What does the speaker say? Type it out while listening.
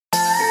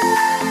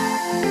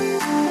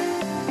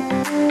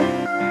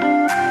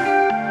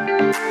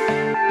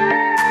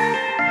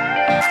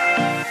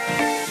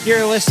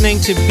You're listening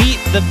to Beat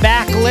the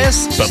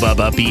Backlist.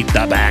 Beat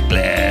the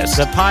Backlist.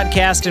 The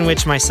podcast in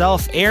which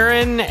myself,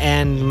 Aaron,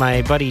 and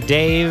my buddy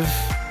Dave,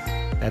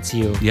 that's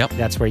you. Yep.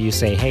 That's where you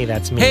say, hey,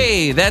 that's me.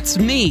 Hey, that's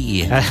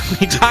me.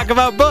 We talk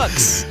about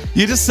books.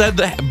 You just said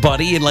that,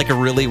 buddy, in like a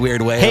really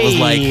weird way. Hey, I was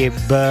like,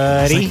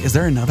 buddy. is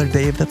there another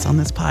Dave that's on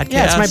this podcast?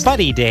 Yeah, it's my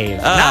buddy Dave.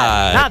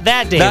 Not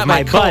that Dave, not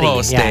my buddy.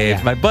 co-host Dave,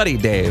 Yeah. my buddy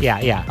Dave.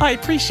 Yeah. I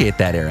appreciate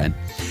that, Aaron.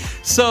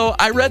 So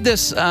I read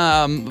this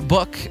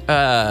book,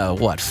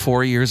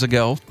 4 years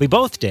ago? We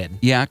both did.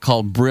 Yeah,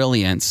 called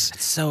Brilliance.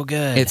 It's so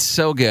good. It's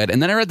so good.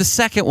 And then I read the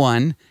second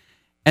one,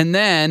 and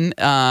then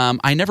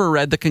I never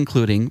read the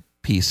concluding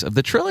piece of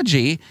the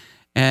trilogy.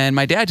 And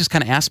my dad just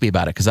kind of asked me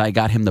about it because I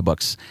got him the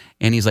books.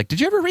 And he's like,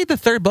 did you ever read the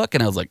third book?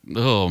 And I was like,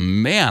 oh,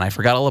 man, I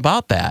forgot all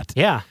about that.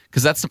 Yeah.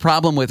 Because that's the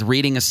problem with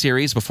reading a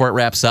series before it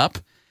wraps up.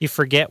 You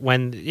forget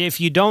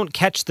if you don't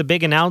catch the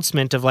big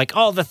announcement of like,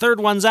 oh, the third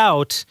one's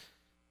out,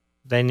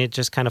 then it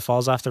just kind of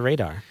falls off the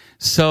radar.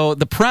 So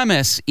the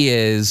premise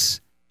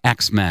is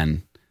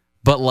X-Men,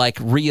 but like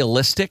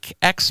realistic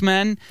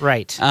X-Men.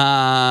 Right.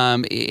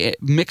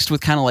 Mixed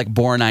with kind of like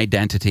Bourne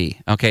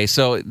Identity. Okay,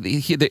 so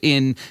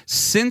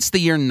since the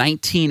year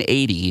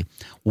 1980,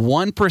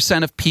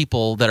 1% of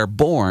people that are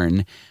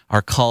born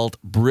are called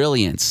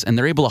brilliants, and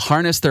they're able to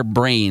harness their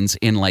brains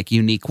in like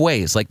unique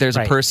ways. Like there's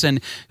a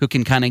person who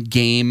can kind of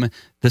game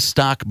the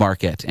stock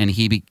market, and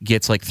he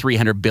gets like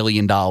 $300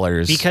 billion.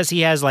 Because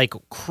he has like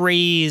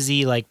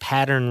crazy like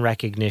pattern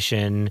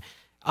recognition.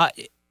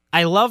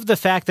 I love the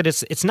fact that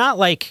it's not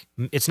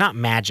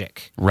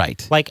magic.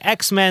 Right. Like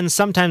X-Men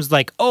sometimes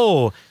like,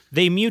 oh,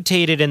 they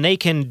mutated and they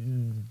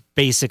can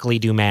basically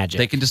do magic.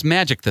 They can just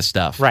magic the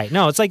stuff. Right.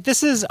 No, it's like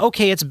this is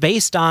okay, it's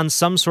based on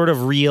some sort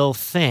of real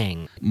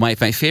thing. My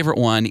favorite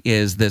one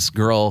is this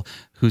girl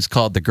who's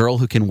called the girl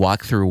who can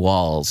walk through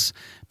walls,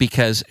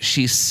 because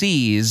she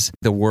sees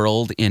the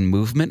world in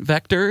movement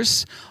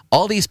vectors,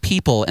 all these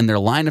people and their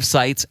line of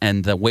sights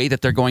and the way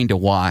that they're going to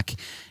walk,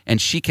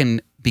 and she can,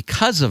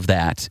 because of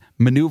that,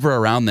 maneuver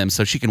around them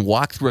so she can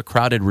walk through a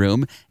crowded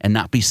room and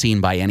not be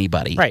seen by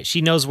anybody. Right. She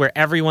knows where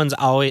everyone's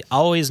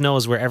always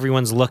knows where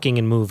everyone's looking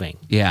and moving.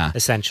 Yeah.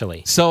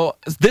 Essentially. So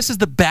this is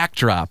the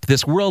backdrop,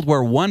 this world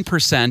where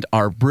 1%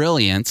 are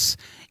brilliants,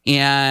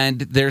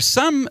 and there's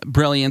some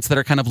brilliants that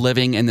are kind of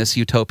living in this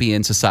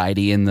utopian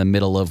society in the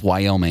middle of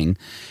Wyoming.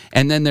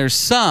 And then there's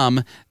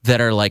some that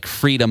are like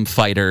freedom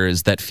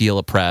fighters that feel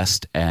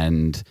oppressed,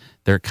 and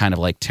they're kind of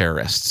like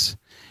terrorists.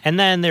 And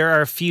then there are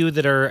a few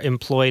that are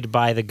employed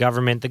by the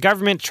government. The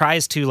government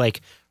tries to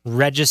like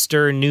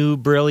register new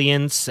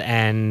brilliants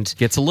and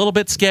gets a little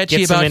bit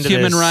sketchy about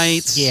human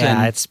rights.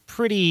 Yeah, it's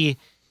pretty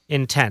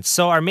intense.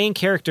 So our main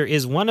character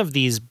is one of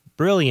these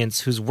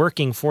brilliants who's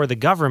working for the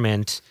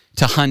government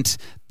to hunt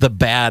the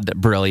bad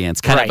brilliants,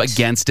 kind of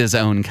against his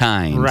own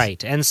kind.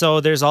 Right. And so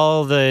there's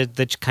all the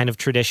kind of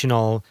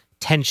traditional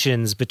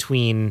tensions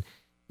between,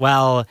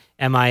 well,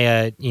 am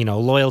I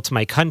loyal to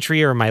my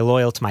country, or am I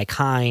loyal to my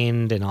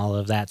kind, and all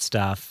of that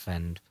stuff.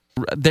 And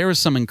there was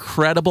some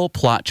incredible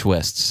plot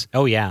twists.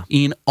 Oh yeah.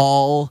 In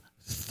all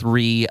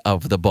three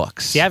of the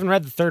books. See, I haven't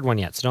read the third one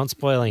yet, so don't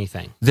spoil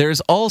anything.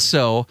 There's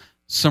also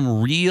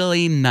some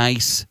really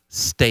nice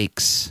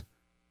stakes.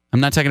 I'm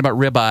not talking about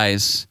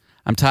ribeyes.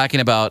 I'm talking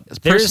about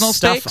personal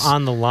stakes. There's stuff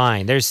on the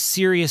line. There's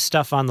serious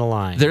stuff on the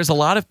line. There's a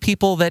lot of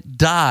people that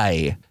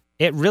die.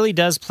 It really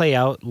does play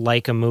out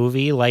like a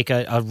movie, like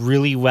a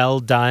really well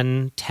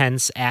done,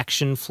 tense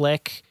action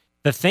flick.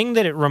 The thing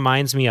that it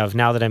reminds me of,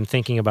 now that I'm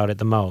thinking about it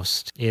the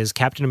most, is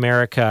Captain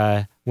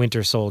America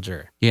Winter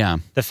Soldier. Yeah.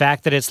 The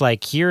fact that it's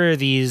like, here's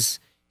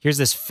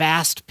this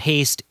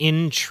fast-paced,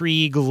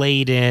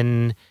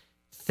 intrigue-laden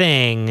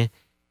thing.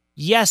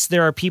 Yes,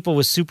 there are people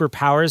with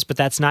superpowers, but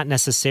that's not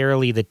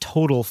necessarily the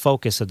total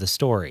focus of the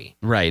story.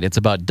 Right. It's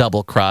about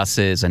double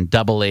crosses and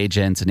double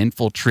agents and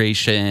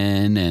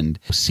infiltration and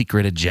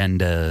secret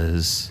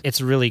agendas.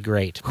 It's really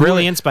great.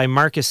 Brilliance by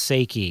Marcus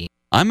Saki.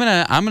 I'm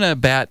gonna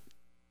bat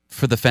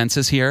for the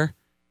fences here,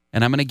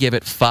 and I'm gonna give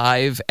it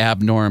 5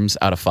 abnorms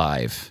out of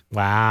 5.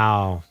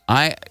 Wow.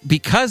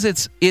 Because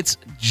it's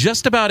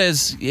just about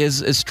as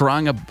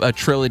strong a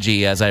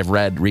trilogy as I've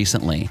read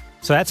recently.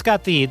 So that's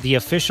got the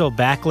official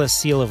backlist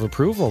seal of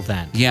approval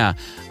then. Yeah.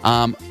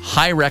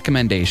 High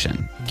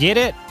recommendation. Get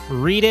it,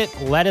 read it,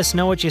 let us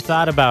know what you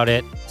thought about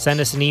it. Send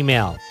us an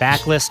email,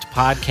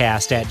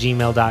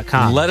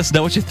 backlistpodcast@gmail.com. Let us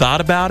know what you thought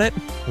about it.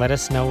 Let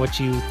us know what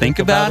you think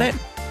about it.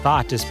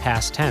 Thought is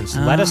past tense.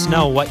 Let us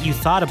know what you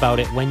thought about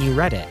it when you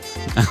read it.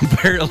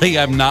 Apparently,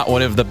 I'm not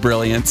one of the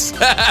brilliants.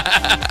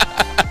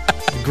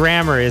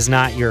 Grammar is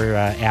not your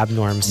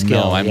abnorm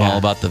skill. No, I'm all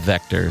about the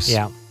vectors.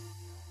 Yeah.